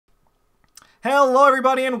Hello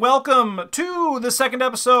everybody and welcome to the second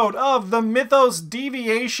episode of the Mythos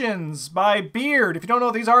Deviations by Beard. If you don't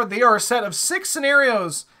know what they are a set of 6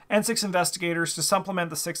 scenarios and 6 investigators to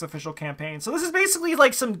supplement the 6 official campaigns. So this is basically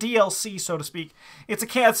like some DLC, so to speak. It's a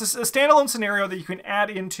standalone scenario that you can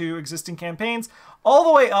add into existing campaigns all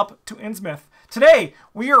the way up to Innsmouth. Today,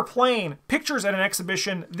 we are playing Pictures at an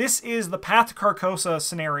Exhibition. This is the PATH to CARCOSA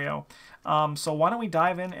scenario. So why don't we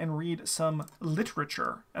dive in and read some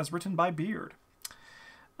literature as written by Beard.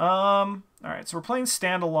 Alright, so we're playing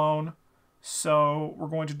standalone. So we're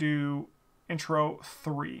going to do intro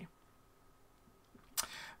 3.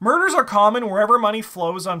 Murders are common wherever money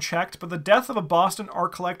flows unchecked, but the death of a Boston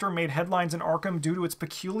art collector made headlines in Arkham due to its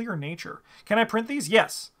peculiar nature. Can I print these?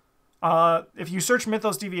 Yes. If you search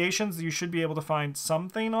Mythos Deviations, you should be able to find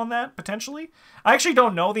something on that, potentially. I actually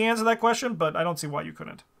don't know the answer to that question, but I don't see why you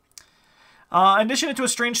couldn't. In addition to a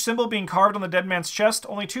strange symbol being carved on the dead man's chest,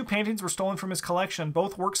 only 2 paintings were stolen from his collection,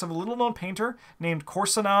 both works of a little-known painter named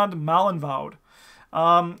Corsenad Malenvoude.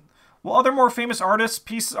 While other more famous artists'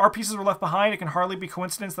 pieces were left behind, it can hardly be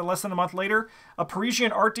coincidence that less than a month later, a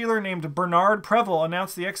Parisian art dealer named Bernard Preville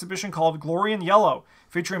announced the exhibition called Glory in Yellow,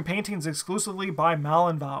 featuring paintings exclusively by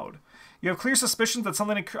Malenvoude. You have clear suspicions that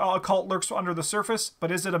something occult lurks under the surface,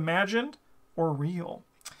 but is it imagined or real?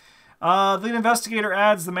 The lead investigator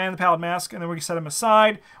adds the man in the pallid mask, and then we can set him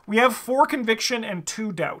aside. We have 4 conviction and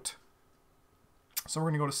 2 doubt. So we're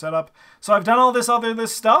going to go to setup. So I've done all this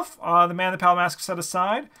stuff. The man in the pallid mask set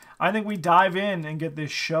aside. I think we dive in and get this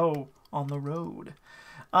show on the road.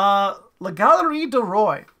 La Galerie de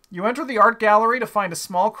Roy. You enter the art gallery to find a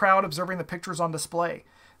small crowd observing the pictures on display.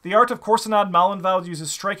 The art of Corsenad Malenvoude uses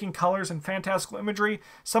striking colors and fantastical imagery,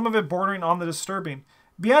 some of it bordering on the disturbing.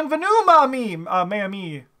 Bienvenue, mes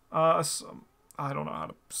amis. I don't know how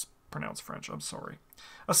to pronounce French. I'm sorry.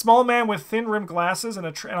 A small man with thin-rimmed glasses and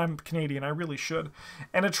I'm Canadian, I really should.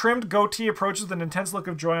 And a trimmed goatee approaches with an intense look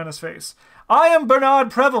of joy on his face. I am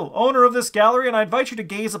Bernard Preville, owner of this gallery, and I invite you to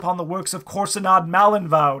gaze upon the works of Corsenad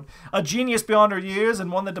Malenvoude, a genius beyond her years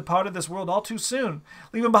and one that departed this world all too soon,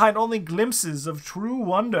 leaving behind only glimpses of true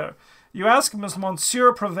wonder. You ask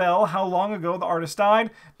Monsieur Preville how long ago the artist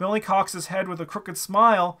died, but only cocks his head with a crooked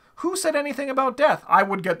smile. Who said anything about death? I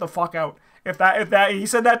would get the fuck out. If he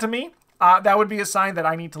said that to me, that would be a sign that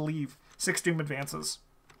I need to leave. 6 doom advances.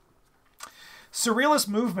 Surrealist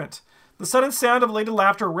movement. The sudden sound of elated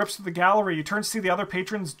laughter rips through the gallery. You turn to see the other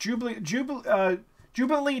patrons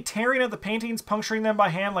jubilantly tearing at the paintings, puncturing them by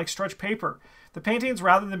hand like stretched paper. The paintings,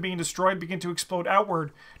 rather than being destroyed, begin to explode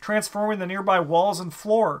outward, transforming the nearby walls and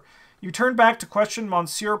floor. You turn back to question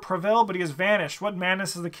Monsieur Preville, but he has vanished. What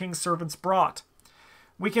madness has the king's servants brought?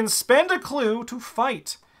 We can spend a clue to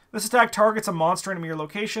fight. This attack targets a monster in a mere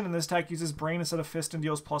location, and this attack uses brain instead of fist and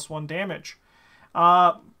deals +1 damage.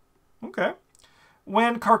 Okay.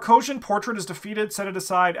 When Carcosian Portrait is defeated, set it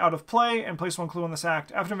aside out of play, and place 1 clue on this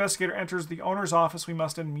act. After investigator enters the owner's office, we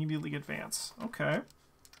must immediately advance. Okay.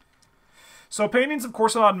 So paintings of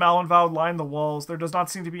Corsenad Malenvoude line the walls. There does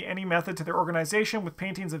not seem to be any method to their organization, with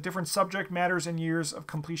paintings of different subject matters and years of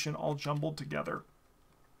completion all jumbled together.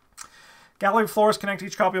 Gallery floors connect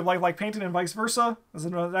each copy of lifelike painting and vice versa. As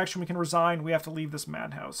an action, we can resign. We have to leave this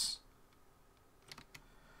madhouse.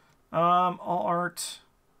 All art.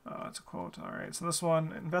 That's a quote. All right, so this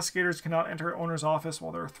one. Investigators cannot enter owner's office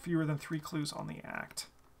while there are fewer than 3 clues on the act.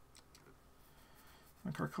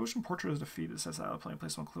 When Carcosian Portrait is defeated, it says out of play and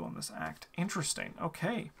place 1 clue on this act. Interesting.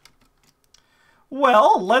 Okay.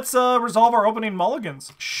 Well, let's resolve our opening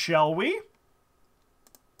mulligans, shall we?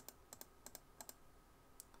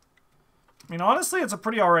 I mean, honestly, it's a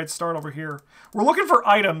pretty alright start over here. We're looking for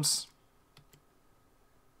items.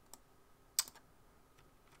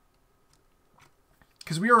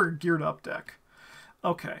 Because we are a geared up deck.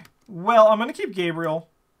 Okay. Well, I'm going to keep Gabriel.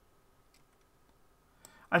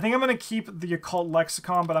 I think I'm going to keep the Occult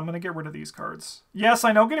Lexicon, but I'm going to get rid of these cards. Yes,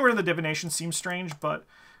 I know getting rid of the Divination seems strange, but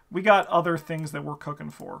we got other things that we're cooking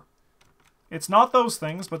for. It's not those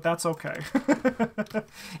things, but that's okay.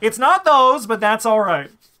 It's not those, but that's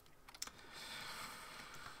alright.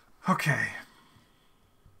 Okay.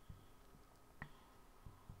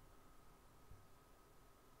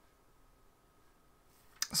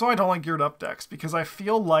 So I don't like geared up decks, because I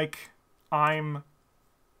feel like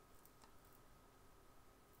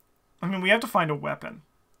I mean, we have to find a weapon.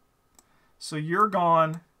 So you're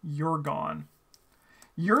gone. You're gone.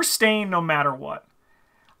 You're staying no matter what.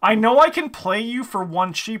 I know I can play you for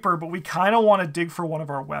 1 cheaper, but we kind of want to dig for one of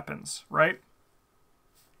our weapons, right?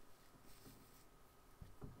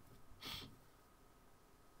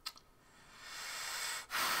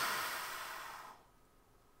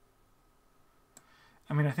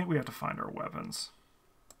 I mean, I think we have to find our weapons.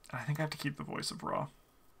 I think I have to keep the voice of Ra.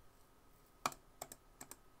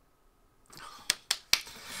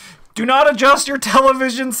 Do not adjust your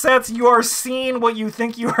television sets. You are seeing what you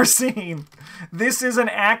think you are seeing. This is an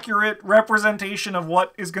accurate representation of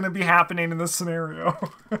what is going to be happening in this scenario.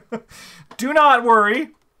 Do not worry.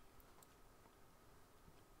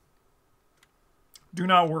 Do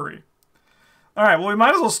not worry. All right, well, we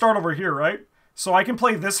might as well start over here, right? So I can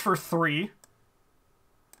play this for 3.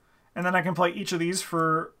 And then I can play each of these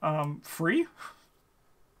for free?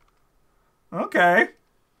 Okay.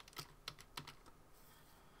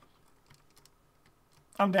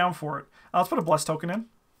 I'm down for it. Let's put a Bless token in.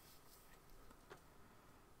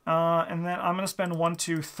 And then I'm going to spend 1,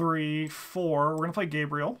 2, 3, 4. We're going to play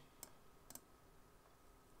Gabriel.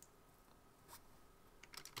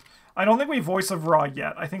 I don't think we Voice of Ra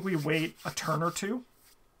yet. I think we wait a turn or 2.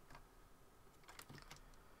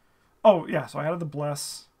 Oh, yeah, so I added the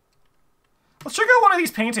Bless. Let's check out one of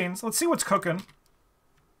these paintings. Let's see what's cooking.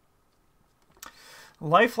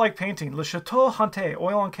 Lifelike painting. Le Chateau Hanté,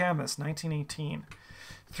 oil on canvas, 1918.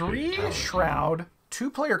 3 Shroud,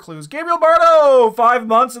 2 player clues. Gabriel Bardo, 5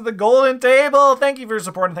 months at the Golden Table. Thank you for your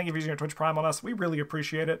support and thank you for using your Twitch Prime on us. We really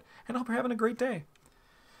appreciate it. And I hope you're having a great day.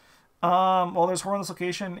 Well, there's horror on this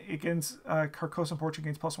location against Carcosa and Portrait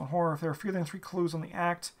gains +1 horror. If there are fewer than 3 clues on the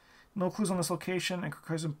act, no clues on this location, and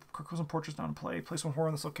Carcosa and Portrait's not in play. Place 1 horror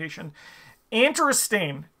on this location.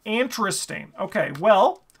 Interesting. Interesting. Okay,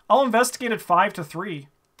 well, I'll investigate at 5 to 3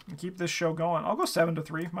 and keep this show going. I'll go 7 to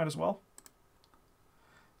 3. Might as well.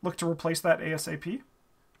 Look to replace that ASAP. And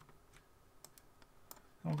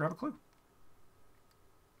we'll grab a clue.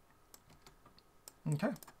 Okay.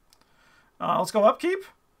 Let's go upkeep.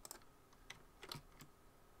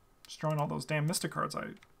 Just drawing all those damn Mystic cards I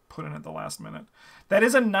put in at the last minute. That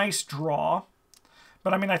is a nice draw.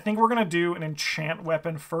 But I mean, I think we're going to do an enchant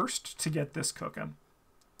weapon first to get this cooking.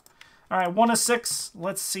 All right, 1 of 6.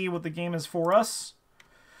 Let's see what the game is for us.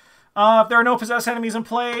 If there are no possessed enemies in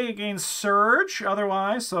play, it gains Surge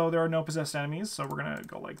otherwise, so there are no possessed enemies, so we're going to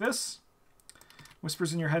go like this.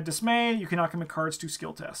 Whispers in your head, Dismay. You cannot commit cards to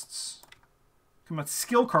skill tests. Commit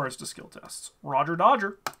skill cards to skill tests. Roger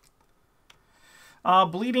Dodger.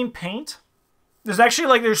 Bleeding Paint. There's actually,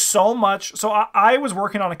 like, there's so much. So I was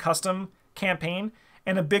working on a custom campaign,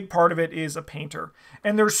 and a big part of it is a painter.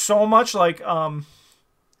 And there's so much, like,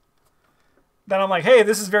 that I'm like, hey,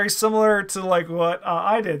 this is very similar to like what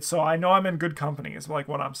I did, so I know I'm in good company is like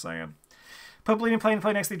what I'm saying. Put Bleeding Play and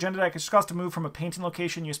play next to the agenda deck. It's just cost to move from a painting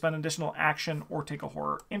location. You spend additional action or take a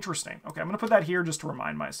horror. Interesting. Okay, I'm going to put that here just to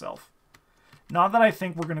remind myself. Not that I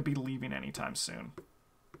think we're going to be leaving anytime soon.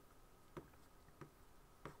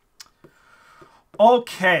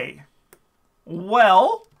 Okay.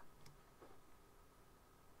 Well,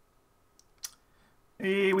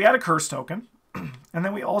 we had a curse token. And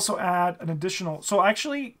then we also add an additional... So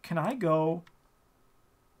actually, can I go...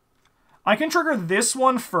 I can trigger this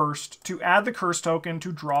one first to add the curse token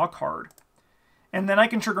to draw a card. And then I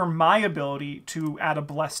can trigger my ability to add a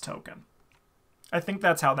bless token. I think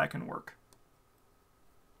that's how that can work.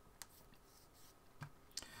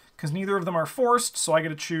 Because neither of them are forced, so I get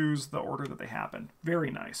to choose the order that they happen. Very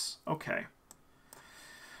nice. Okay.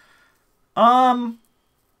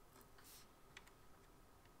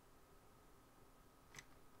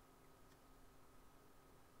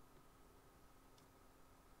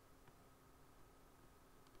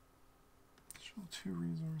 Show 2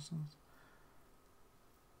 resources.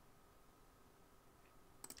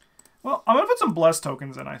 Well, I'm going to put some bless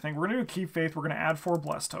tokens in, I think. We're going to do Keep Faith. We're going to add 4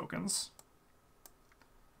 bless tokens.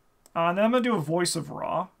 And then I'm going to do a Voice of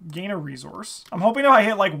Ra. Gain a resource. I'm hoping if I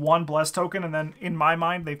hit like 1 bless token, and then in my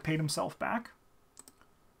mind, they've paid himself back.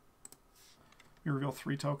 You reveal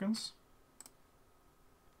 3 tokens.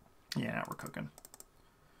 Yeah, now we're cooking.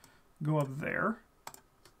 Go up there.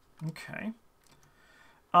 Okay.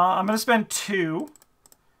 I'm going to spend 2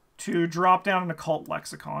 to drop down an Occult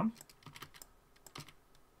Lexicon.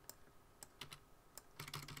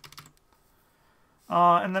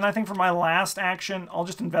 And then I think for my last action, I'll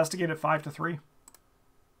just investigate at 5 to 3.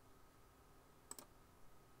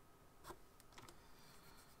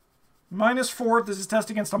 -4, this is test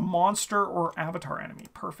against a monster or avatar enemy.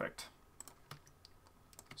 Perfect.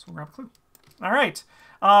 So we'll grab a clue. All right.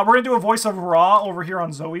 We're going to do a Voice of Ra over here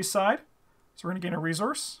on Zoey's side. So we're going to gain a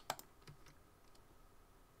resource.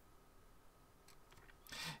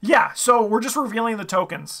 Yeah, so we're just revealing the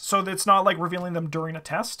tokens. So it's not like revealing them during a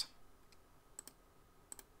test.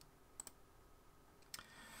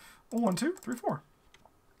 1, 2, 3, 4.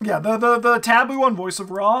 Yeah, the taboo on Voice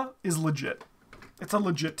of Ra is legit. It's a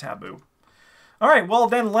legit taboo. All right, well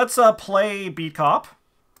then let's play Beat Cop.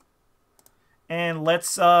 And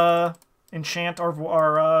let's enchant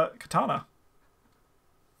our katana.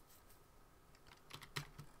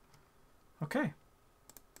 Okay.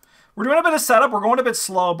 We're doing a bit of setup. We're going a bit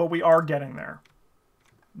slow, but we are getting there.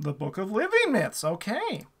 The Book of Living Myths.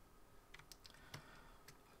 Okay.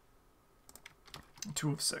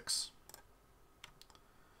 2 of 6.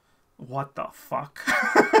 What the fuck?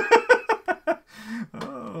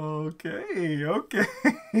 Okay,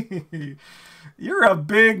 okay. You're a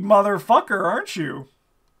big motherfucker, aren't you?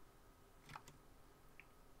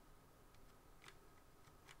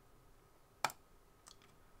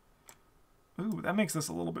 Ooh, that makes this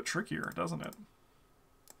a little bit trickier, doesn't it?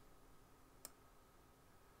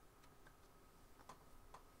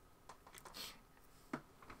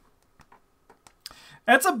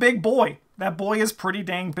 That's a big boy. That boy is pretty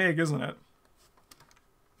dang big, isn't it?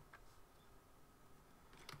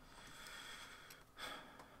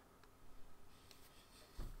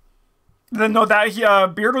 Then no,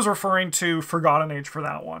 that Beard was referring to Forgotten Age for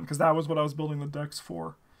that one, because that was what I was building the decks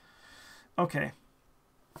for. Okay.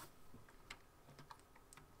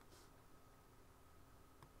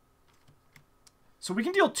 So we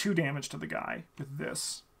can deal 2 damage to the guy with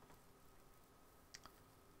this.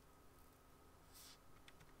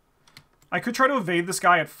 I could try to evade this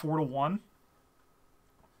guy at 4 to 1.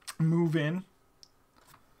 Move in.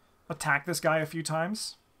 Attack this guy a few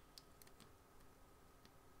times.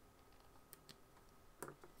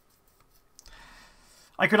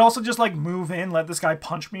 I could also just, like, move in, let this guy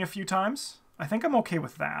punch me a few times. I think I'm okay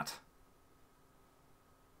with that.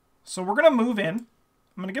 So we're going to move in. I'm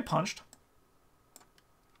going to get punched.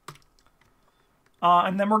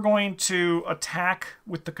 And then we're going to attack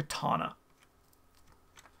with the katana.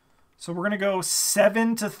 So we're going to go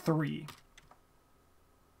 7 to 3.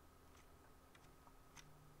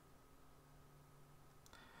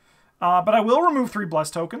 But I will remove 3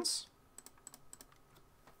 bless tokens.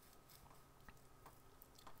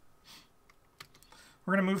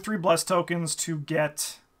 We're going to move 3 bless tokens to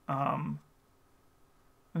get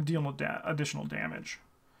additional damage.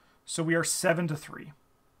 So we are 7 to 3.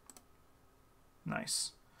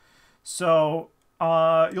 Nice. So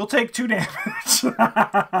you'll take 2 damage.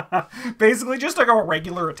 Basically just like a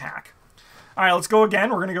regular attack. All right, let's go again.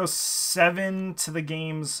 We're going to go 7 to the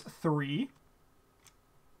game's 3.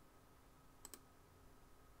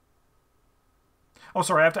 Oh,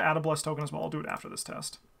 sorry, I have to add a bless token as well. I'll do it after this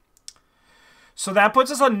test. So that puts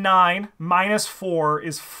us on 9. Minus 4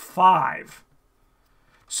 is 5.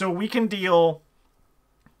 So we can deal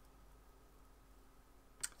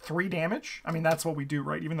 3 damage. I mean, that's what we do,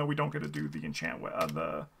 right? Even though we don't get to do the enchant,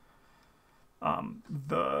 the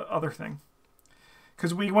other thing.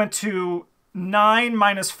 Because we went to 9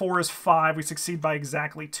 minus 4 is 5. We succeed by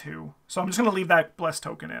exactly 2. So I'm just going to leave that bless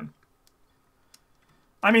token in.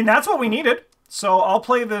 I mean, that's what we needed. So I'll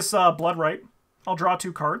play this Blood Rite. I'll draw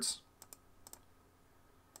 2 cards.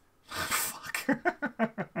 Fuck.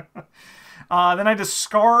 Then I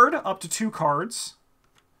discard up to 2 cards,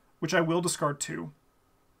 which I will discard 2.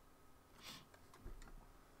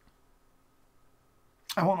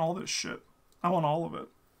 I want all this shit. I want all of it.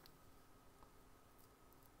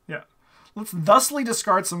 Yeah. Let's thusly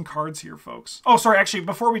discard some cards here, folks. Oh, sorry. Actually,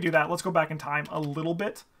 before we do that, let's go back in time a little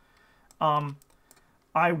bit.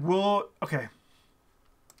 I will... Okay.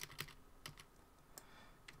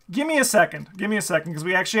 Give me a second. Give me a second, because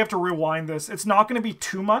we actually have to rewind this. It's not going to be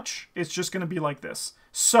too much. It's just going to be like this.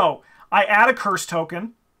 So, I add a curse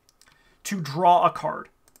token to draw a card.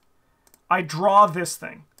 I draw this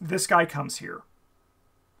thing. This guy comes here.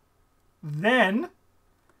 Then,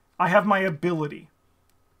 I have my ability.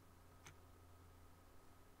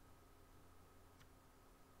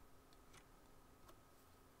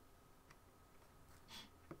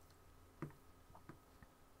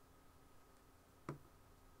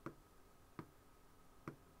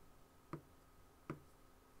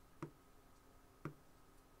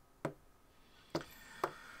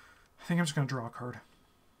 I think I'm just going to draw a card.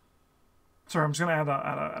 Sorry, I'm just going to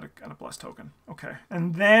add a bless token. Okay.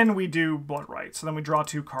 And then we do Blood Rite. So then we draw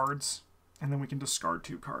 2 cards, and then we can discard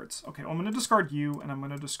 2 cards. Okay, well, I'm going to discard you, and I'm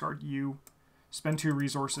going to discard you. Spend 2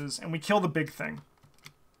 resources, and we kill the big thing.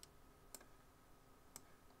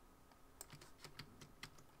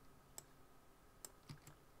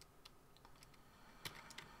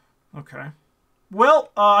 Okay.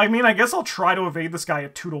 Well, I mean, I guess I'll try to evade this guy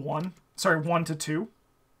at 2 to 1. Sorry, 1 to 2.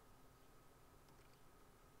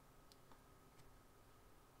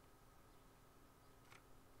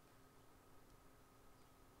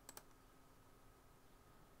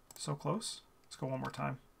 So close. Let's go one more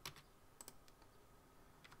time.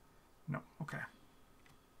 No, okay.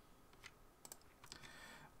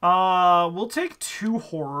 We'll take 2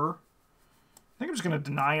 horror. I think I'm just going to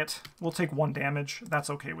deny it. We'll take 1 damage. That's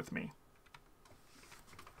okay with me.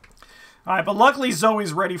 Alright, but luckily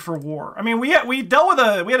Zoey's ready for war. I mean, we had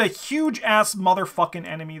a huge-ass motherfucking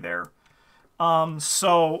enemy there.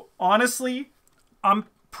 So, honestly, I'm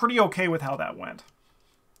pretty okay with how that went.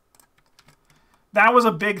 That was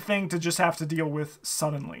a big thing to just have to deal with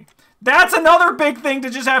suddenly. That's another big thing to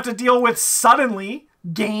just have to deal with suddenly.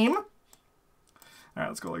 Game. Alright,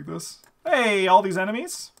 let's go like this. Hey, all these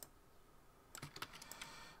enemies.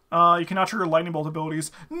 You cannot trigger lightning bolt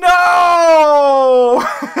abilities. No!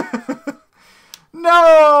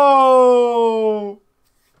 No!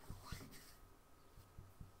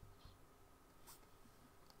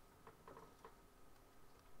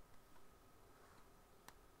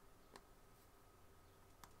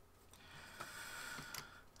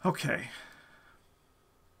 Okay.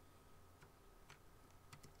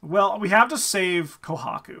 Well, we have to save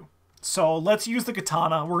Kohaku. So let's use the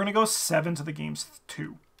katana. We're going to go 7 to the game's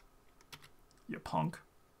 2. You punk.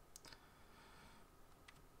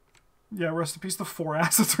 Yeah, rest in peace the 4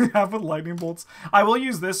 assets we have with lightning bolts. I will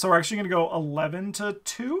use this, so we're actually going to go 11 to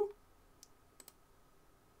 2.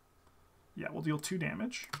 Yeah, we'll deal 2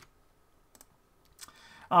 damage.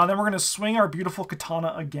 Then we're going to swing our beautiful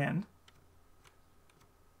katana again.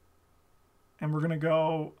 And we're going to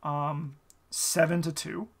go 7 to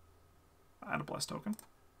 2. Add a bless token.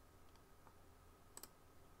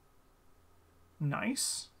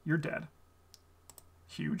 Nice. You're dead.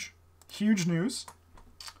 Huge. Huge news.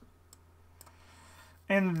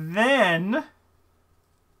 And then...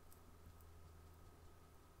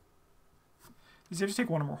 Does he have to take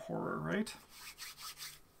 1 more horror, right?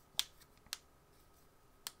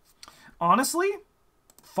 Honestly,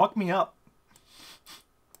 fuck me up.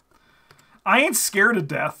 I ain't scared of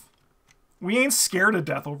death. We ain't scared of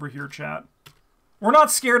death over here, chat. We're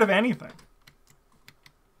not scared of anything.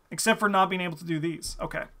 Except for not being able to do these.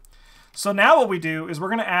 Okay. So now what we do is we're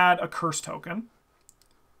going to add a curse token.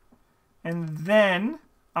 And then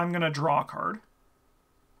I'm going to draw a card.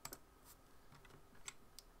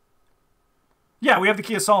 Yeah, we have the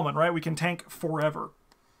Key of Solomon, right? We can tank forever.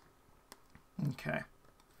 Okay.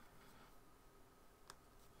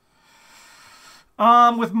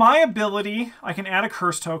 With my ability, I can add a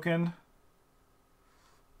curse token.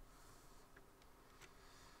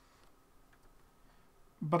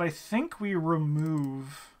 But I think we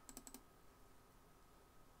remove...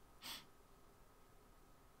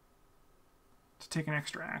 to take an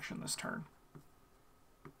extra action this turn.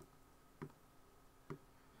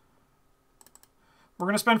 We're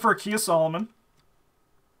going to spend for a Key of Solomon.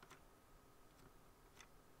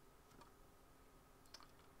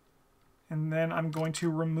 And then I'm going to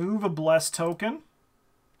remove a Bless token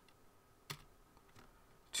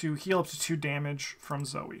to heal up to 2 damage from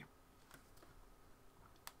Zoey.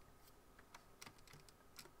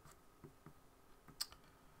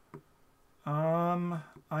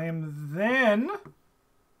 I am then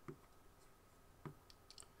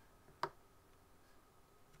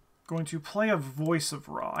going to play a Voice of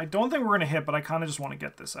Ra. I don't think we're going to hit, but I kind of just want to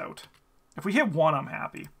get this out. If we hit 1, I'm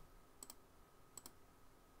happy.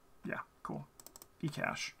 Yeah, cool.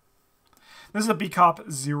 E-cash. This is a B-Cop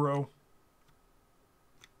 0.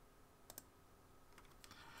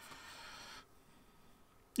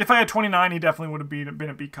 If I had 29, he definitely would have been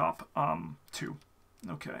a B-Cop 2.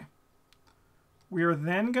 Okay. We are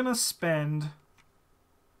then going to spend,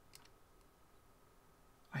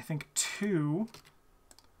 I think, 2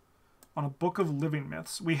 on a Book of Living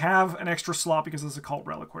Myths. We have an extra slot because it's a Cult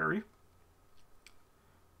Reliquary.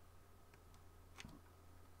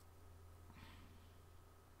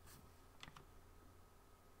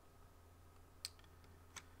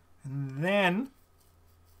 And then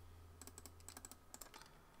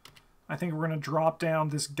I think we're going to drop down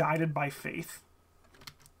this Guided by Faith.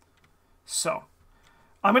 So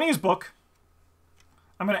I'm going to use Book.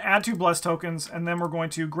 I'm going to add 2 Bless tokens, and then we're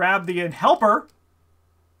going to grab the Helper,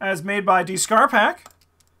 as made by D. Scarpack,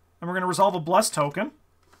 and we're going to resolve a Bless token.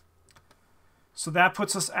 So that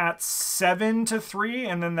puts us at 7 to 3,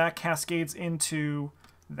 and then that cascades into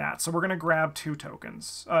that. So we're going to grab 2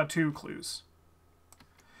 tokens, 2 clues.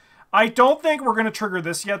 I don't think we're going to trigger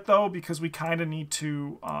this yet, though, because we kind of need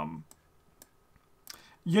to,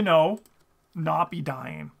 you know, not be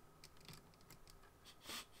dying.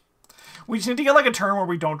 We just need to get, like, a turn where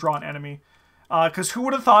we don't draw an enemy. Because who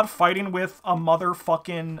would have thought fighting with a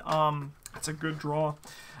motherfucking, that's a good draw.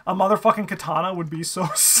 A motherfucking katana would be so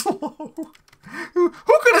slow. Who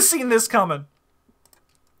could have seen this coming?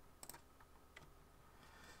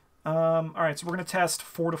 Alright, so we're going to test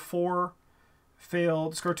 4 to 4, Fail.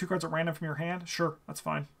 Discard 2 cards at random from your hand. Sure, that's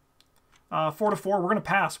fine. 4 to 4. We're going to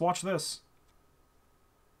pass. Watch this.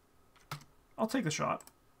 I'll take the shot.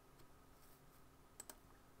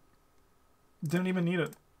 Didn't even need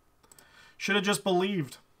it. Should have just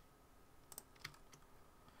believed.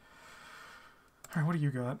 Alright, what do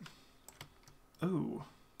you got? Ooh.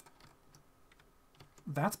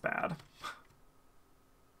 That's bad.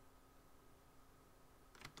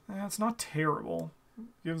 It's not terrible.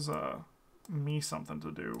 Gives me something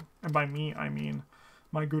to do. And by me, I mean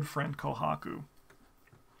my good friend Kohaku.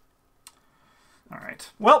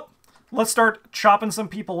 Alright. Well, let's start chopping some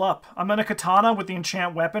people up. I'm in a katana with the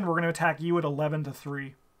enchant weapon. We're going to attack you at 11 to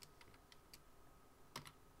 3.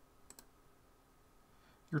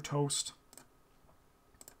 You're toast.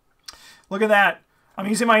 Look at that. I'm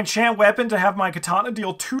using my enchant weapon to have my katana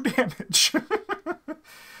deal 2 damage.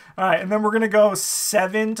 Alright, and then we're going to go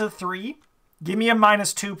 7 to 3. Give me a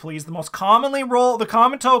 -2, please. The most commonly roll, the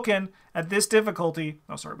common token at this difficulty.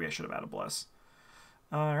 Oh, sorry, I should have added bless.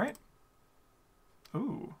 Alright.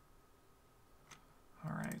 Ooh.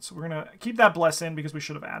 Alright, so we're going to keep that bless in because we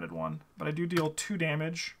should have added one. But I do deal 2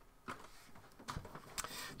 damage.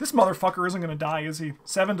 This motherfucker isn't going to die, is he?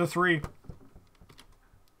 7 to 3.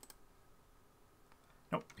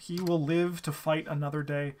 Nope. He will live to fight another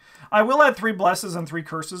day. I will add 3 blesses and 3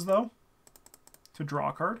 curses, though, to draw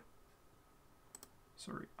a card.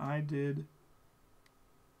 Sorry, I did...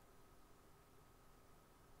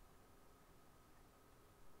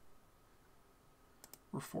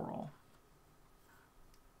 We're 4 all.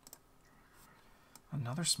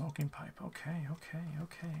 Another smoking pipe. Okay, okay,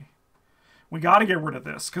 okay. We got to get rid of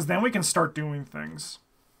this, because then we can start doing things.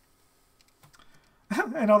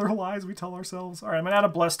 And other lies we tell ourselves. All right, I'm going to add a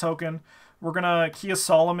bless token. We're going to Kia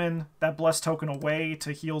Solomon that bless token away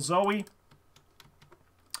to heal Zoey.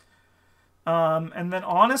 And then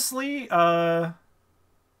honestly, okay,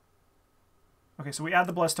 so we add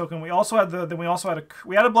the bless token. We also had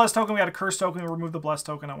we had a bless token, we had a curse token, we removed the bless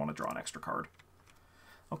token. I want to draw an extra card.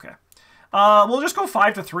 Okay. We'll just go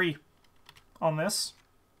 5 to 3 on this.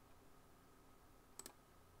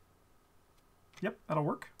 Yep, that'll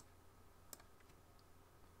work.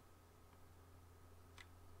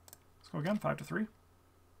 Go again, 5 to 3.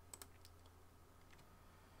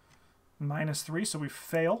 -3, so we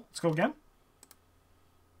fail. Let's go again.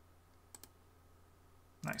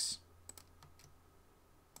 Nice.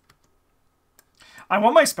 I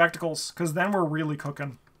want my spectacles, because then we're really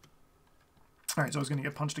cooking. Alright, so I was going to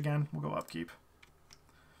get punched again. We'll go upkeep.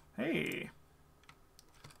 Hey.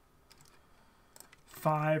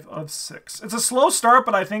 5 of 6. It's a slow start,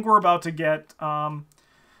 but I think we're about to get...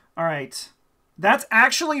 Alright. That's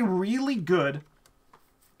actually really good,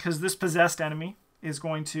 because this possessed enemy is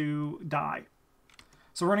going to die.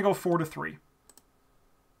 So we're going to go 4 to 3.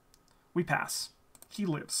 We pass. He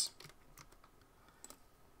lives.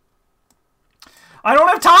 I don't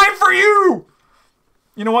have time for you!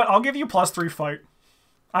 You know what? I'll give you +3 fight.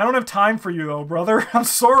 I don't have time for you, though, brother. I'm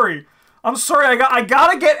sorry. I'm sorry. I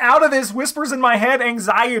gotta get out of this whispers in my head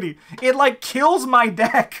anxiety. It, like, kills my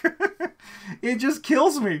deck. It just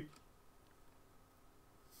kills me.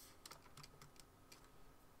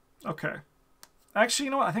 Okay. Actually,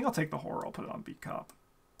 you know what? I think I'll take the horror. I'll put it on beat cop.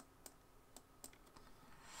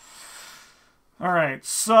 Alright,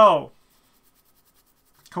 so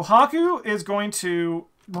Kohaku is going to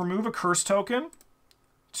remove a curse token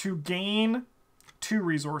to gain 2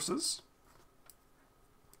 resources.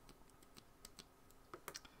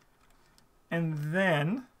 And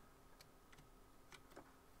then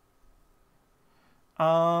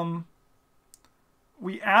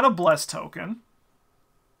we add a bless token.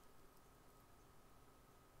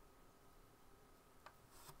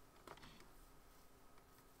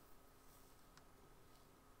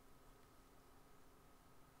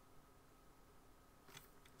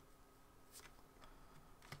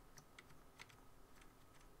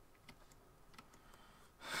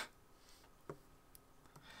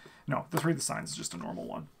 No, the 3 of the signs is just a normal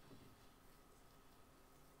one.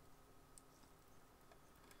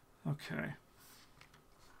 Okay.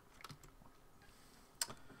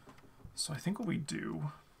 So I think what we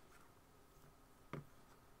do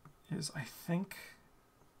is I think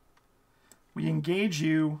we engage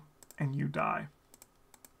you and you die.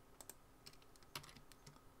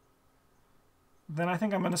 Then I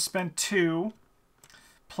think I'm going to spend 2,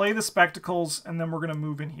 play the spectacles, and then we're going to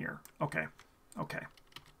move in here. Okay. Okay.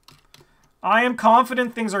 I am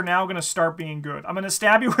confident things are now going to start being good. I'm going to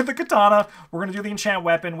stab you with the katana. We're going to do the enchant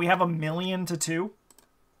weapon. We have 1,000,000 to 2.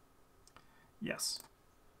 Yes.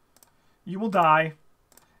 You will die.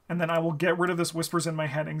 and then I will get rid of this whispers in my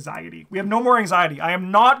head anxiety. We have no more anxiety. I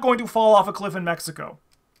am not going to fall off a cliff in Mexico.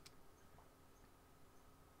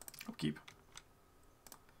 Upkeep.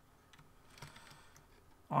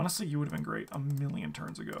 Honestly, you would have been great a million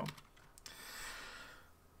turns ago.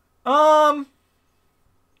 The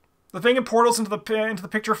thing in portals into the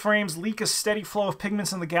picture frames leak a steady flow of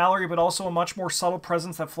pigments in the gallery, but also a much more subtle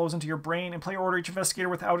presence that flows into your brain. In player order, each investigator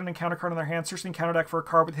without an encounter card in their hand searches the encounter deck for a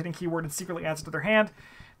card with a hidden keyword and secretly adds it to their hand.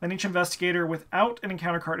 Then each investigator without an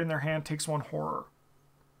encounter card in their hand takes 1 horror.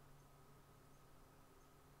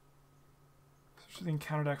 Search the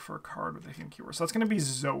encounter deck for a card with a hidden keyword. So that's going to be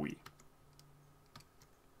Zoey.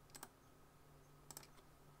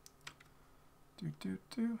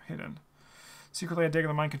 Hidden. Secretly add dagger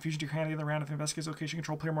the mind confusion to your hand at the end of the round. If the investigator's location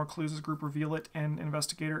control player more clues as a group, reveal it. And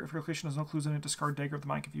investigator, if your location has no clues in it, discard dagger of the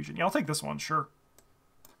mind confusion. Yeah, I'll take this one, sure.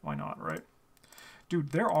 Why not, right?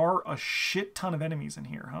 Dude, there are a shit ton of enemies in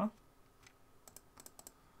here, huh?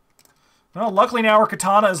 Well, luckily now our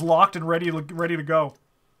katana is locked and ready to go.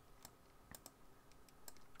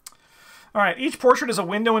 All right, each portrait is a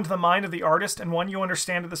window into the mind of the artist, and one you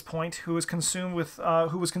understand at this point, who was consumed with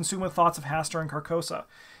thoughts of Hastur and Carcosa.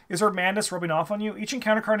 Is her madness rubbing off on you? Each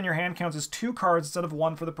encounter card in your hand counts as 2 cards instead of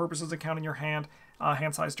 1 for the purposes of counting your hand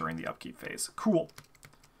size during the upkeep phase. Cool.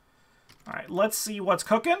 All right, let's see what's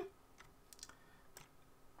cooking.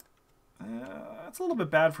 That's a little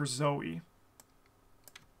bit bad for Zoey.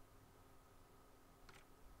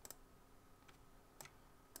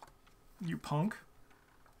 You punk.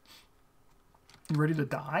 You ready to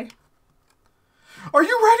die? Are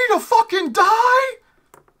you ready to fucking die?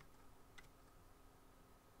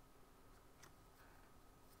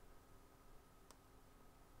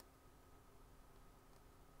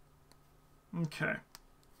 Okay.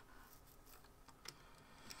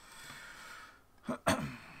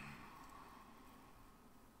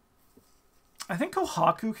 I think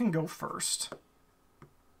Kohaku can go first.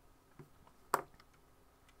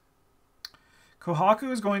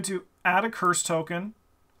 Kohaku is going to add a curse token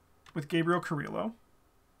with Gabriel Carrillo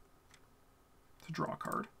to draw a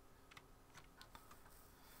card.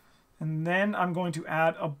 And then I'm going to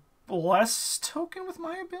add a bless token with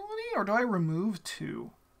my ability, or do I remove 2?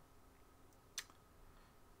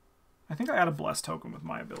 I think I add a bless token with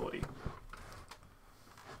my ability.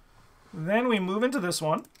 Then we move into this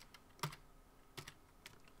one.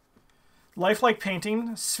 Lifelike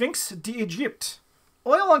painting, Sphinx d'Egypte.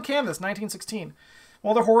 Oil on canvas, 1916.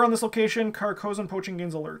 While the horror on this location, Carcosan poaching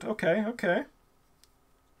gains alert. Okay, okay.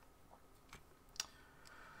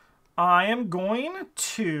 I am going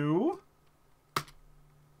to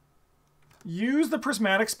use the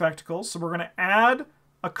prismatic spectacles. So we're going to add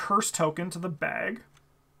a curse token to the bag.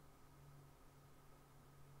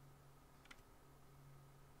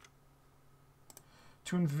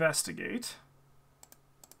 To investigate.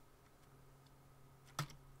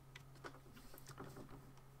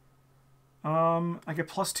 I get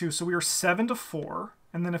 +2, so we are 7 to 4.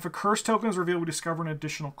 And then if a curse token is revealed, we discover an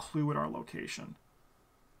additional clue at our location.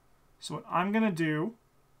 So what I'm going to do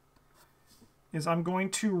is I'm going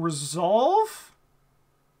to resolve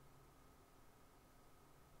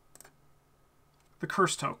the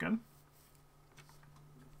curse token.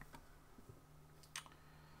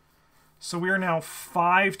 So we are now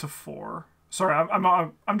 5 to 4. Sorry,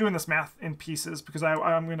 I'm doing this math in pieces because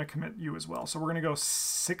I'm going to commit you as well. So we're going to go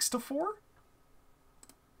 6 to 4.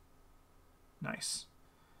 Nice.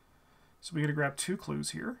 So we got to grab 2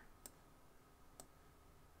 clues here.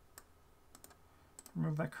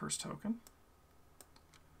 Remove that curse token.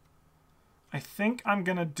 I think I'm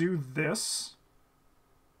going to do this.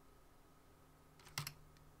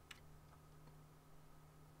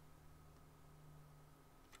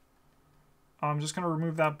 I'm just going to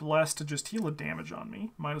remove that bless to just heal a damage on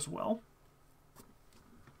me. Might as well.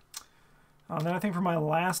 Then I think for my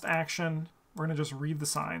last action, we're going to just read the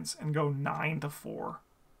signs and go 9 to 4.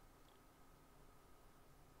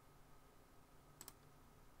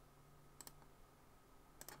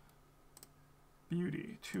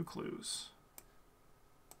 Beauty, 2 clues.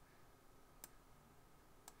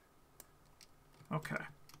 Okay.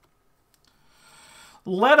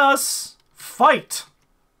 Let us fight.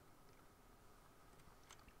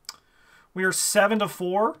 We are 7 to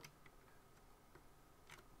 4.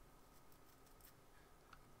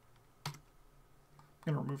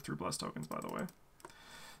 I'm going to remove 3 blessed tokens, by the way.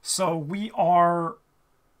 So we are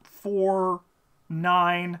 4,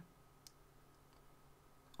 9,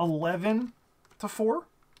 11 to 4.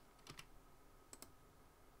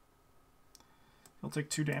 He'll take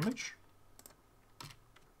 2 damage.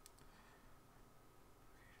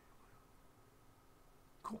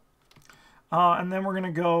 Cool. And then we're going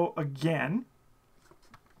to go again,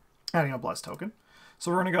 adding a blessed token.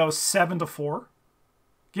 So we're going to go 7 to 4.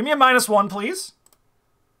 Give me a -1, please.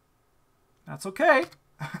 That's okay.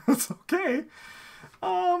 That's okay.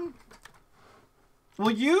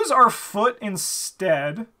 We'll use our foot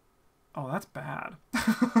instead. Oh, that's bad.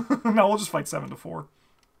 No, we'll just fight 7 to 4.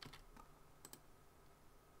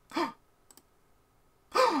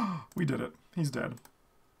 We did it. He's dead.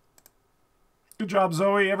 Good job,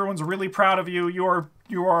 Zoey. Everyone's really proud of you. You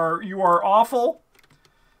are awful.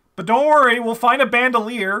 But don't worry, we'll find a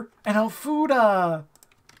bandolier and Alfuda.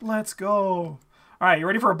 Let's go. All right, you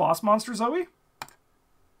ready for a boss monster, Zoey?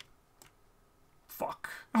 Fuck.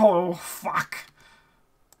 Oh, fuck.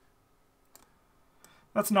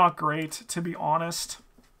 That's not great, to be honest.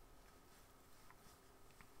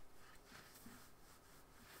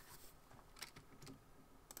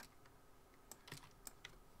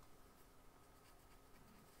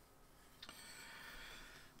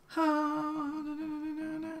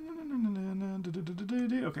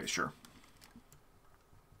 Okay, sure.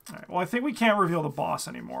 Alright, well, I think we can't reveal the boss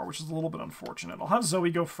anymore, which is a little bit unfortunate. I'll have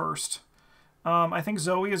Zoey go first. I think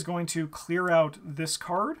Zoey is going to clear out this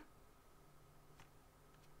card.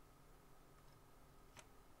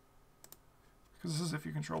 Because this is if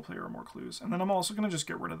you control player or more clues. And then I'm also going to just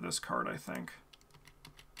get rid of this card, I think.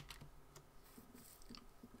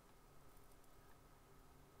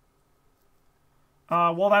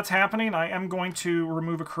 While that's happening, I am going to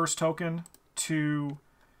remove a curse token to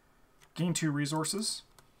gain 2 resources.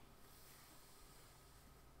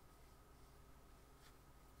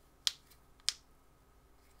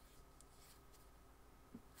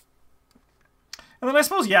 And then I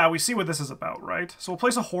suppose, yeah, we see what this is about, right? So we'll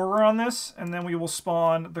place a horror on this, and then we will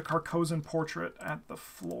spawn the Carcosan portrait at the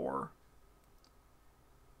floor.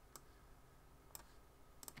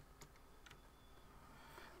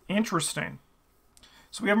 Interesting.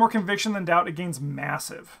 So we have more conviction than doubt. It gains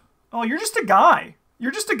massive. Oh, you're just a guy.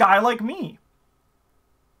 You're just a guy like me.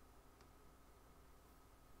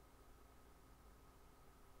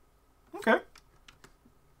 Okay.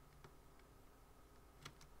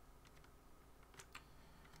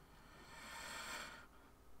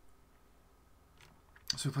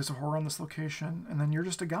 So we place a horror on this location, and then you're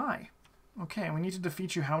just a guy. Okay, and we need to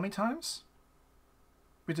defeat you how many times?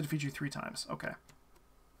 We have to defeat you 3 times. Okay.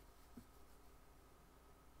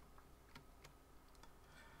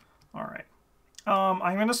 All right.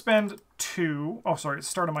 I'm going to spend 2. Oh, sorry, it's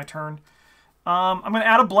the start of my turn. I'm going to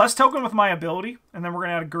add a blessed token with my ability, and then we're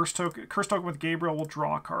going to add a curse token with Gabriel. We'll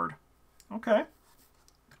draw a card. Okay.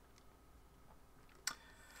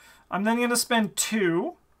 I'm then going to spend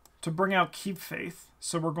 2 to bring out Keep Faith.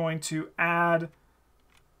 So we're going to add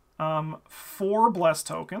 4 blessed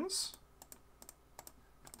tokens.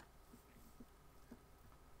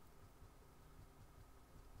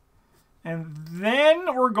 And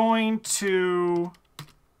then we're going to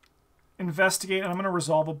investigate, and I'm going to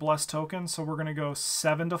resolve a blessed token. So we're going to go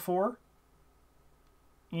 7 to 4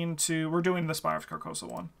 into, we're doing the Spire of Carcosa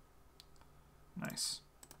one. Nice.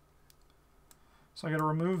 So I got to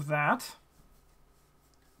remove that.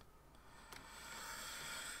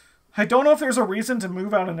 I don't know if there's a reason to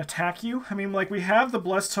move out and attack you. I mean, like, we have the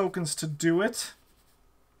blessed tokens to do it.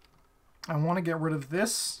 I want to get rid of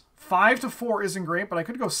this. 5 to 4 isn't great, but I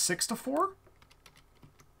could go 6 to 4.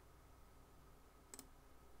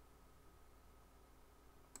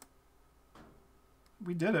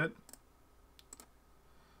 We did it.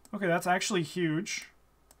 Okay, that's actually huge.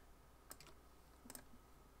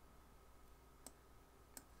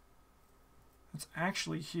 That's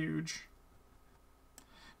actually huge.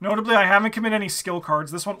 Notably, I haven't committed any skill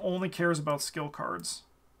cards. This one only cares about skill cards.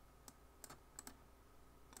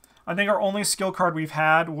 I think our only skill card we've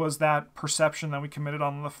had was that Perception that we committed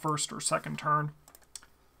on the 1st or 2nd turn.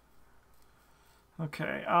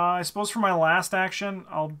 Okay, I suppose for my last action,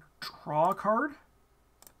 I'll draw a card.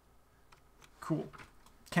 Cool.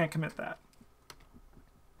 Can't commit that.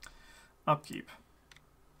 Upkeep.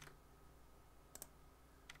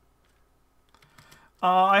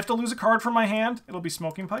 I have to lose a card from my hand. It'll be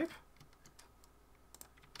Smoking Pipe.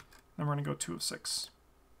 Then we're going to go 2 of 6.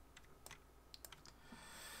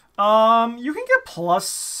 You can get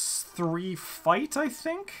 +3 fight, I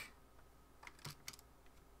think.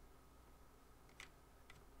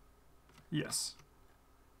 Yes.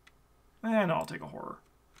 And I'll take a horror.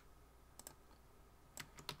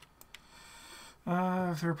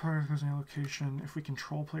 Third party goes in a location. If we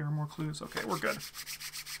control player more clues. Okay, we're good.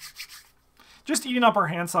 Just eating up our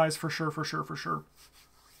hand size for sure, for sure, for sure.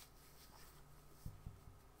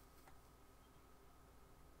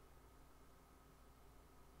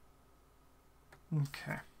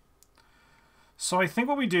 Okay. So I think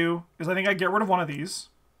what we do is I think I get rid of one of these.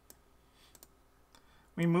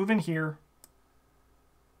 We move in here.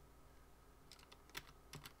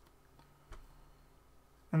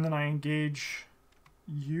 And then I engage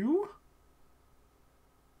you.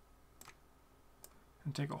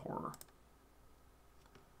 And take a horror.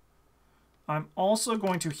 I'm also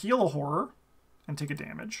going to heal a horror and take a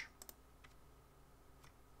damage.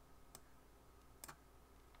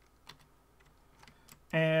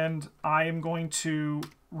 And I am going to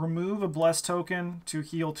remove a bless token to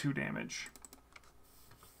heal 2 damage.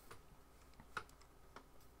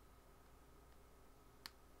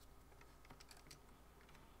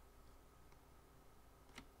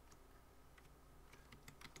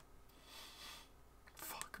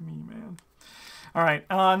 Fuck me, man. All right,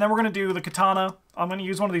 and then we're going to do the katana. I'm going to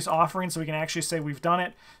use one of these offerings so we can actually say we've done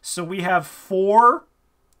it. So we have 4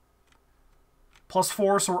 plus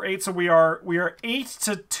 4, so we're 8. So we are 8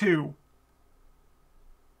 to 2.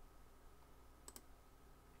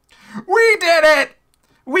 We did it!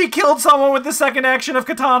 We killed someone with the second action of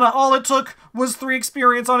katana. All it took was 3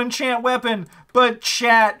 experience on enchant weapon. But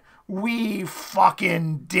chat, we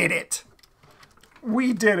fucking did it.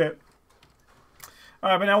 We did it.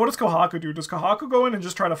 Alright, but now what does Kohaku do? Does Kohaku go in and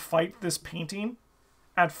just try to fight this painting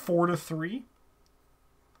at 4 to 3?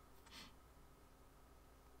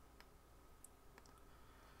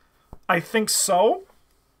 I think so.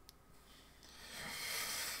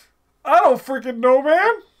 I don't freaking know,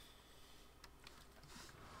 man.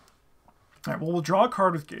 Alright, well, we'll draw a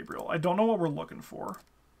card with Gabriel. I don't know what we're looking for.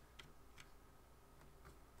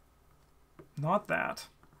 Not that.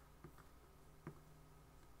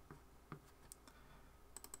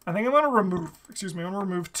 I think I'm going to remove, excuse me, I'm going to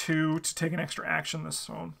remove 2 to take an extra action this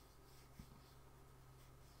zone.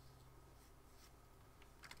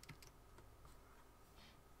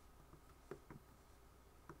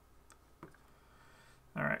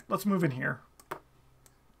 Alright, let's move in here.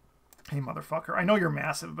 Hey, motherfucker. I know you're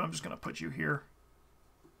massive, but I'm just going to put you here.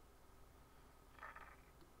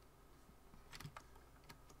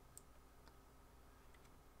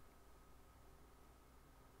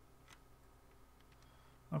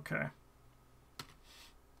 Okay.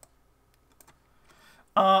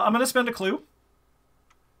 I'm going to spend a clue.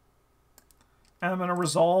 And I'm going to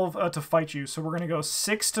resolve to fight you. So we're going to go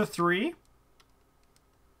 6 to 3.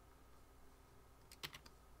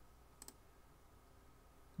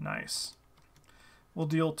 Nice. We'll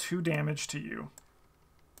deal 2 damage to you.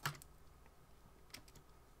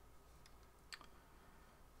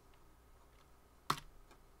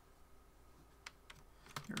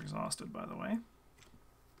 You're exhausted, by the way.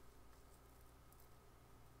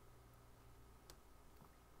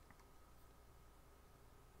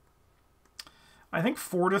 I think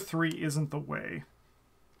 4 to 3 isn't the way.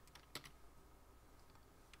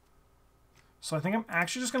 So I think I'm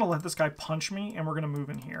actually just going to let this guy punch me, and we're going to move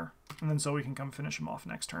in here. And then Zoey can come finish him off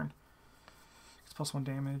next turn. It's +1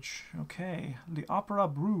 damage. Okay. The Opera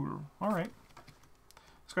Brûle. Alright.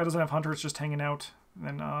 This guy doesn't have Hunter, it's just hanging out.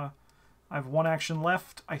 And then I have 1 action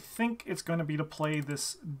left. I think it's going to be to play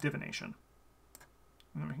this Divination.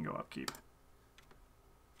 And then we can go upkeep.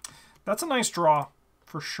 That's a nice draw,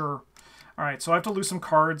 for sure. Alright, so I have to lose some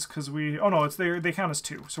cards because we... Oh no, it's they count as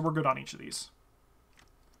 2, so we're good on each of these.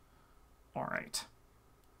 Alright.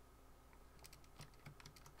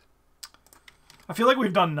 I feel like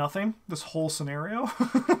we've done nothing this whole scenario.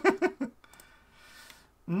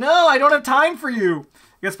 No, I don't have time for you!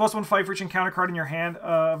 It gets +1 fight for each encounter card in your hand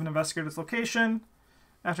of an investigator at its location.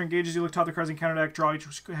 After engages, you look top the cards in the encounter deck, draw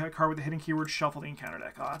each card with the hidden keyword, shuffle the encounter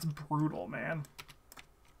deck. Oh, that's brutal, man.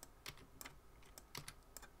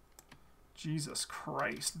 Jesus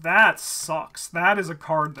Christ. That sucks. That is a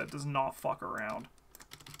card that does not fuck around.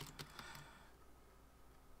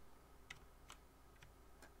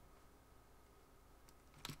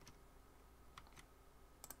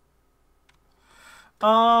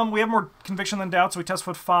 We have more conviction than doubt, so we test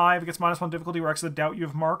foot 5. It gets -1 difficulty where X is the doubt you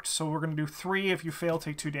have marked. So we're going to do 3. If you fail,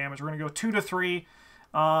 take 2 damage. We're going to go 2 to 3.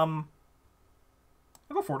 I'll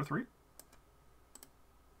go 4 to 3.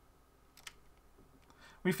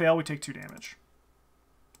 We fail, we take 2 damage.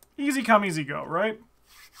 Easy come, easy go, right?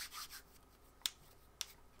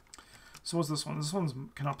 So what's this one? This one's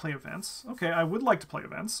cannot play events. Okay, I would like to play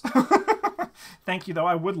events. Thank you, though.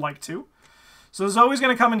 I would like to. So Zoey's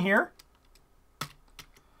going to come in here.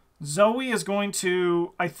 Zoey is going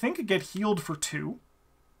to, I think, get healed for 2.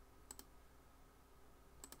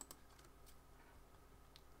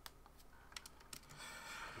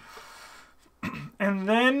 And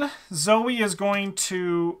then Zoey is going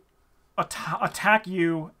to attack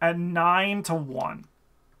you at 9 to 1.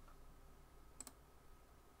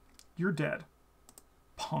 You're dead.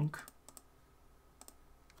 punk.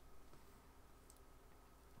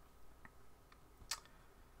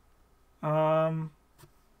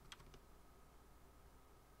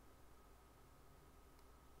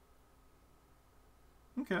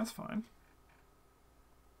 Okay, that's fine.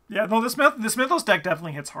 Yeah, no, this Mythos deck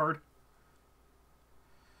definitely hits hard.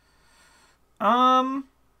 I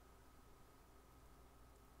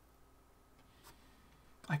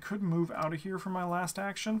could move out of here for my last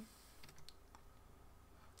action.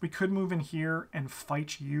 We could move in here and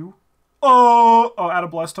fight you. Oh, add a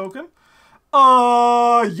bless token.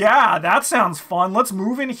 Yeah, that sounds fun. Let's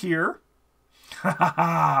move in here.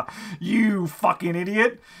 You fucking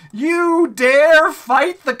idiot. You dare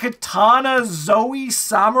fight the Katana Zoey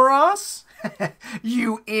Samaras?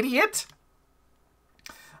 You idiot.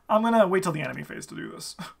 I'm gonna wait till the enemy phase to do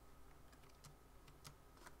this.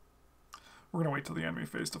 We're gonna wait till the enemy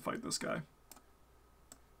phase to fight this guy.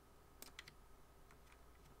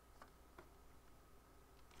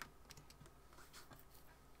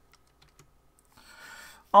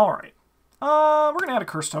 Alright. We're gonna add a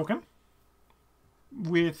curse token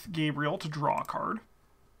with Gabriel to draw a card.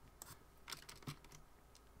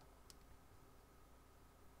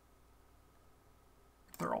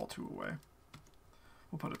 They're all 2 away.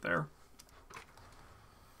 We'll put it there.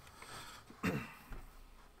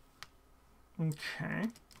 Okay.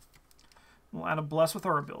 We'll add a bless with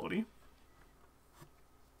our ability.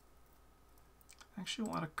 Actually,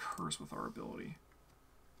 we'll add a curse with our ability.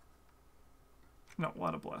 No, we'll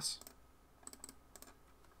add a bless.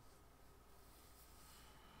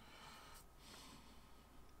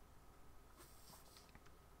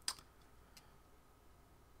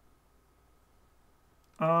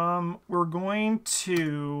 We're going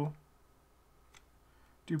to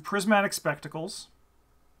do Prismatic Spectacles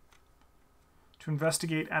to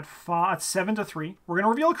investigate at 7 to 3. We're going to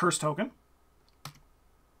reveal a curse token.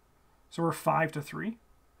 So we're 5 to 3.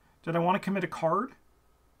 Did I want to commit a card?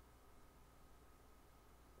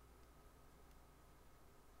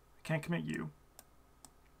 I can't commit you.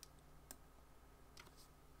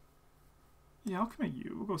 Yeah, I'll commit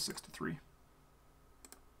you. We'll go 6 to 3.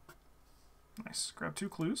 Nice. Grab 2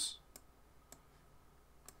 clues.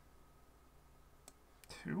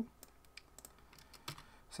 2.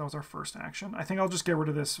 So that was our first action. I think I'll just get rid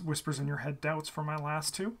of this Whispers in Your Head Doubts for my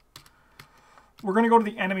last 2. We're going to go to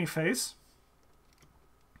the enemy phase.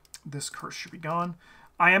 This curse should be gone.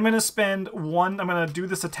 I am going to spend 1. I'm going to do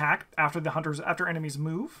this attack after after enemies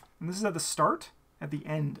move. And this is at the start, at the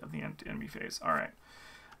end of the enemy phase. All right.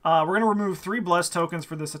 We're going to remove 3 bless tokens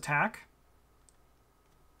for this attack.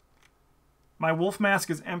 My wolf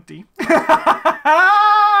mask is empty.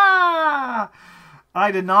 I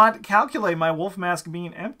did not calculate my wolf mask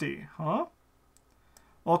being empty, huh?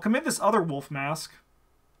 Well, I'll commit this other wolf mask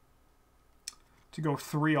to go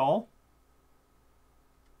 3 all.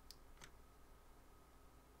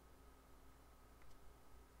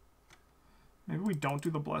 Maybe we don't do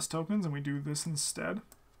the bless tokens and we do this instead.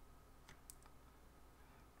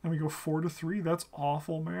 And we go 4 to 3. That's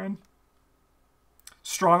awful, man.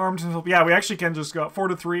 Strong armed. Yeah, we actually can just go 4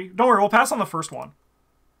 to 3. Don't worry, we'll pass on the first one.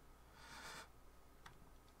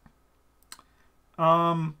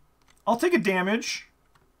 I'll take a damage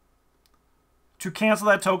to cancel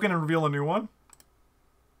that token and reveal a new one.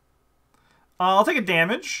 I'll take a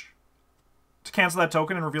damage to cancel that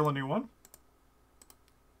token and reveal a new one.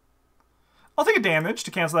 I'll take a damage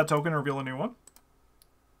to cancel that token and reveal a new one.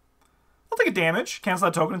 I'll take a damage, cancel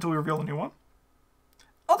that token until we reveal a new one.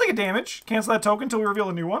 I'll take a damage, cancel that token until we reveal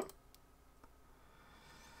a new one.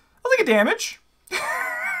 I'll take a damage.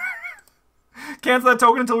 Cancel that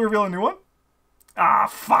token until we reveal a new one. Ah,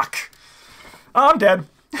 fuck. I'm dead.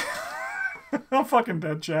 I'm fucking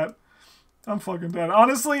dead, chat. I'm fucking dead.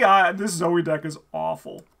 Honestly, this Zoey deck is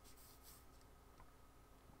awful.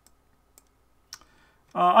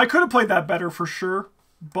 I could have played that better for sure,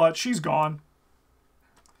 but she's gone.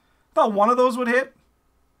 Thought one of those would hit.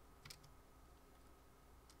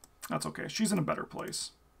 That's okay. She's in a better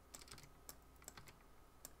place.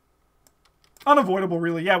 Unavoidable,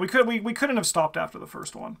 really. Yeah, we couldn't have stopped after the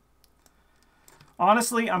first one.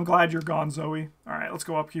 Honestly, I'm glad you're gone, Zoey. All right, let's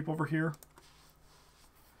go upkeep over here.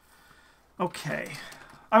 Okay.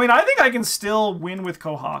 I mean, I think I can still win with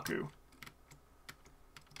Kohaku.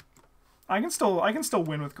 I can still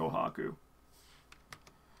win with Kohaku.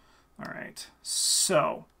 All right.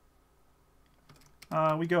 So,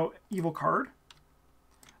 we go evil card.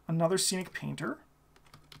 Another Scenic Painter.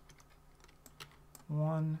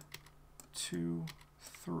 1, 2,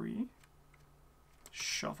 3.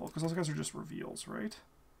 Shuffle, because those guys are just reveals, right?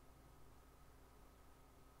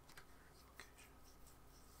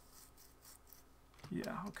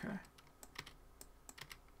 Yeah, okay.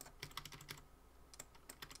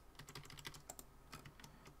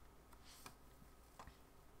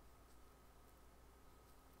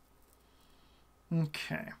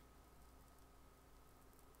 Okay.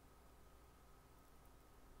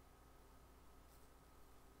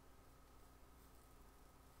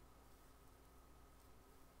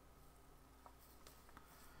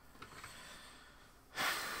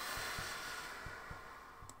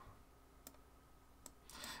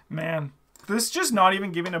 Man, this is just not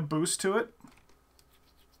even giving a boost to it.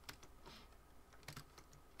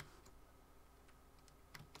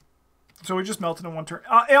 So we just melted in one turn.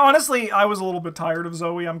 Honestly, I was a little bit tired of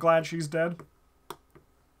Zoey. I'm glad she's dead.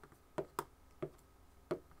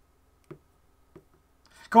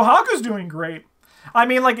 Kohaku's doing great. I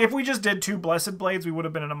mean, like, if we just did 2 Blessed Blades, we would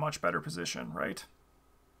have been in a much better position, right?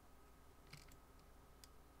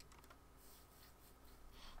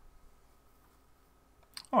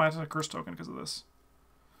 Oh, I have a curse token because of this.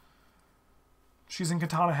 She's in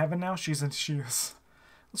Katana Heaven now? She is.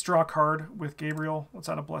 Let's draw a card with Gabriel. Let's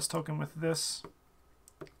add a Bless token with this.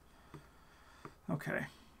 Okay.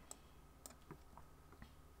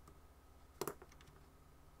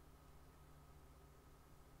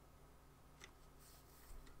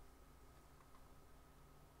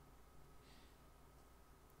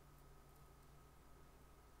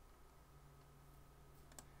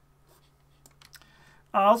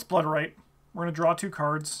 Let's Blood Right. We're going to draw 2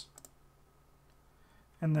 cards.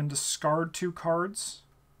 And then discard 2 cards.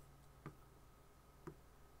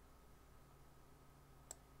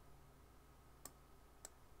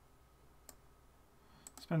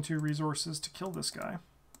 Spend 2 resources to kill this guy.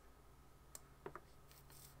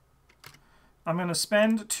 I'm going to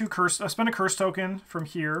spend spend a curse token from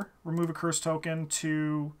here. Remove a curse token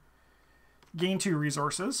to gain 2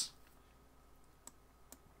 resources.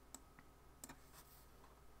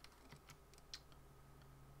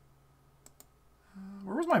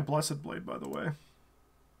 Where was my Blessed Blade, by the way?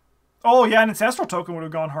 Oh, yeah, and its Astral Token would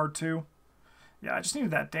have gone hard, too. Yeah, I just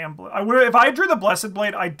needed that damn blade. If I drew the Blessed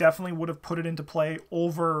Blade, I definitely would have put it into play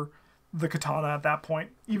over the Katana at that point,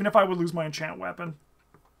 even if I would lose my enchant weapon.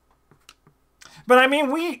 But, I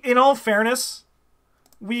mean, in all fairness,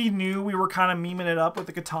 we knew we were kind of memeing it up with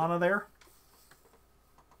the Katana there.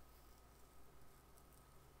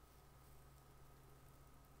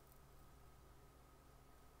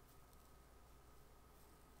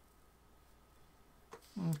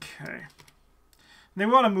 Okay. Then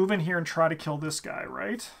we want to move in here and try to kill this guy,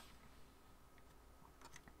 right?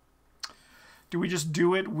 Do we just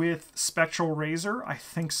do it with Spectral Razor? I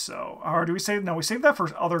think so. Or do we save... No, we save that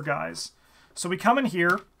for other guys. So we come in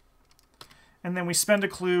here, and then we spend a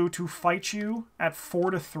clue to fight you at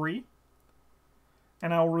 4-3.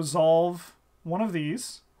 And I'll resolve one of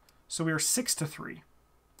these. So we are 6-3.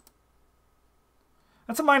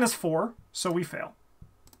 That's a -4, so we fail.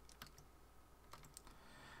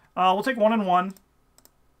 We'll take 1 and 1.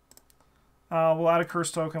 We'll add a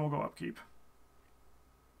curse token. We'll go upkeep.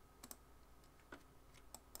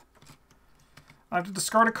 I have to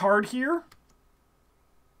discard a card here.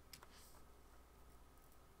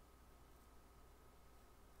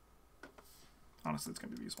 Honestly, it's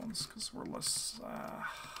going to be these ones because we're less...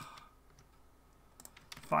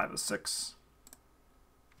 5-6.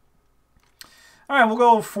 All right, we'll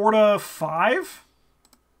go 4-5.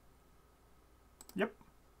 Yep.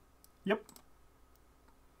 Yep.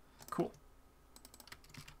 Cool.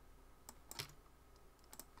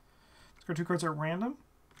 Let's go 2 cards at random.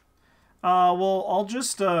 Well, I'll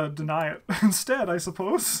just deny it instead, I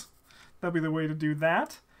suppose. That'd be the way to do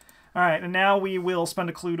that. All right, and now we will spend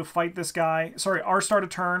a clue to fight this guy. Sorry, our start a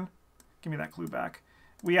turn. Give me that clue back.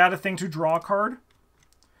 We add a thing to draw a card.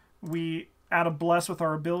 We add a bless with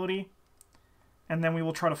our ability. And then we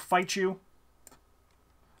will try to fight you.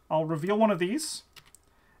 I'll reveal one of these.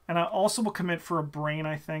 And I also will commit for a brain,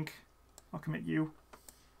 I think. I'll commit you.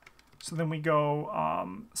 So then we go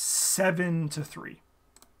 7-3.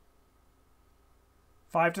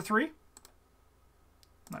 5-3?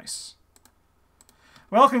 Nice.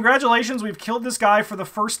 Well, congratulations. We've killed this guy for the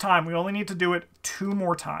first time. We only need to do it 2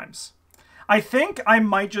 more times. I think I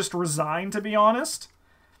might just resign, to be honest.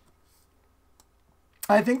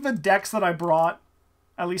 I think the decks that I brought,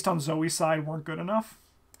 at least on Zoey's side, weren't good enough.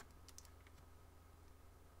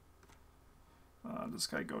 Does this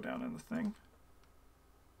guy go down in the thing?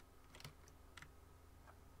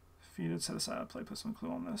 Defeated, set aside, play, put some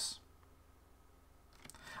clue on this.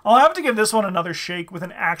 I'll have to give this one another shake with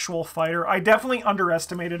an actual fighter. I definitely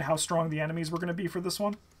underestimated how strong the enemies were going to be for this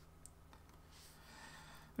one.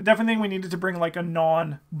 I definitely think we needed to bring like a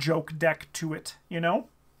non-joke deck to it, you know?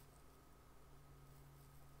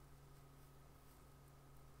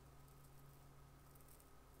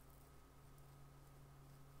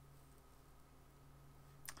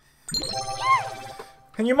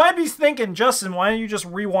 And you might be thinking, Justin, why don't you just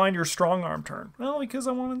rewind your strong arm turn? Well, because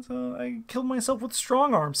I killed myself with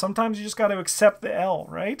strong arm. Sometimes you just got to accept the L,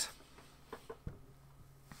 right?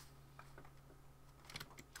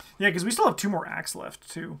 Yeah, because we still have 2 more acts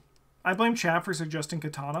left, too. I blame chat for suggesting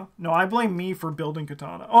katana. No, I blame me for building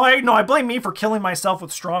katana. Oh, no, I blame me for killing myself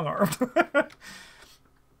with strong arm. The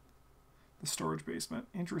storage basement.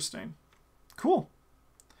 Interesting. Cool.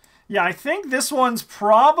 Yeah, I think this one's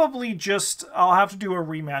probably just... I'll have to do a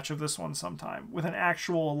rematch of this one sometime with an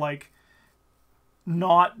actual, like,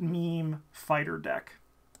 not meme fighter deck.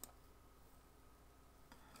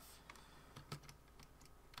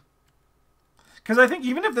 Because I think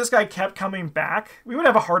even if this guy kept coming back, we would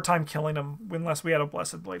have a hard time killing him unless we had a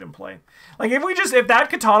Blessed Blade in play. Like, if that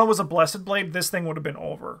katana was a Blessed Blade, this thing would have been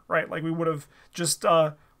over, right? Like, we would have just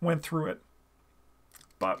went through it.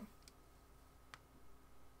 But...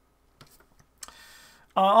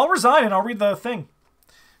 I'll resign and I'll read the thing.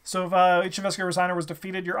 So if each investigator resigner was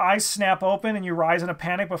defeated, your eyes snap open and you rise in a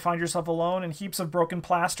panic but find yourself alone in heaps of broken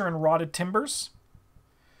plaster and rotted timbers.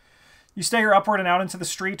 You stagger upward and out into the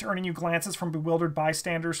street, earning you glances from bewildered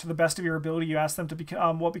bystanders. To the best of your ability, you ask them to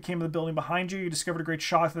what became of the building behind you. You discovered a great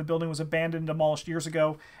shock that the building was abandoned and demolished years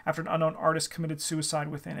ago after an unknown artist committed suicide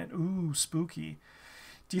within it. Ooh, spooky.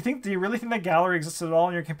 Do you really think that gallery existed at all?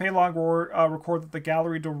 In your campaign log, record that the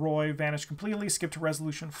Gallery de Roy vanished completely. Skip to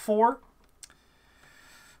resolution 4.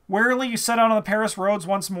 Warily, you set out on the Paris roads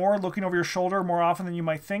once more, looking over your shoulder more often than you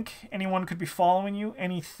might think. Anyone could be following you.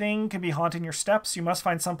 Anything could be haunting your steps. You must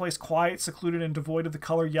find someplace quiet, secluded, and devoid of the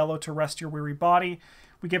color yellow to rest your weary body.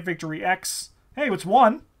 We get victory X. Hey, it's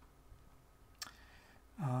 1.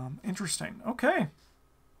 Interesting. Okay.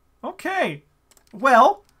 Okay.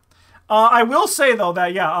 Well... I will say, though,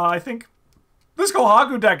 that, yeah, I think this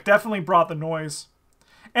Kohaku deck definitely brought the noise.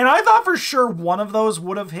 And I thought for sure one of those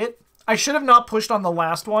would have hit. I should have not pushed on the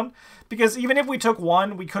last one, because even if we took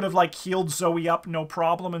one, we could have, like, healed Zoey up no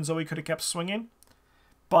problem, and Zoey could have kept swinging.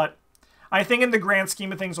 But I think in the grand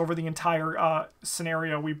scheme of things, over the entire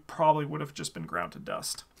scenario, we probably would have just been ground to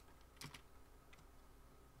dust.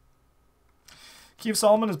 Key of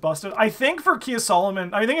Solomon is busted. I think for Key of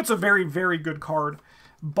Solomon, I think it's a very, very good card.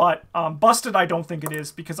 But busted, I don't think it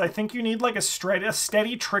is, because I think you need like a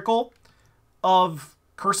steady trickle of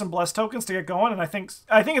Curse and Bless tokens to get going, and I think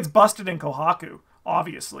it's busted in Kohaku,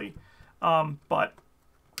 obviously, and like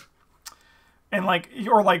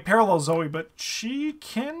Parallel Zoey, but she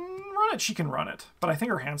can run it. She can run it, but I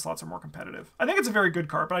think her hand slots are more competitive. I think it's a very good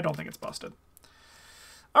card, but I don't think it's busted.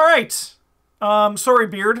 All right. Sorry,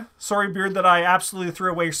 Beard, that I absolutely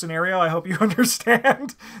threw away your scenario. I hope you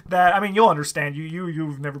understand that. I mean, you'll understand.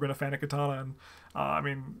 You've never been a fan of Katana, and I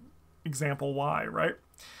mean, example why, right?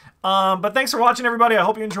 But thanks for watching, everybody. I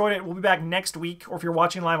hope you enjoyed it. We'll be back next week, or if you're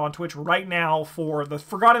watching live on Twitch right now, for the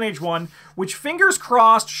Forgotten Age 1, which, fingers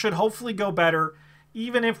crossed, should hopefully go better,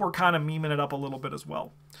 even if we're kind of memeing it up a little bit as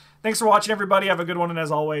well. Thanks for watching, everybody. Have a good one, and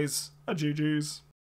as always, a GG's.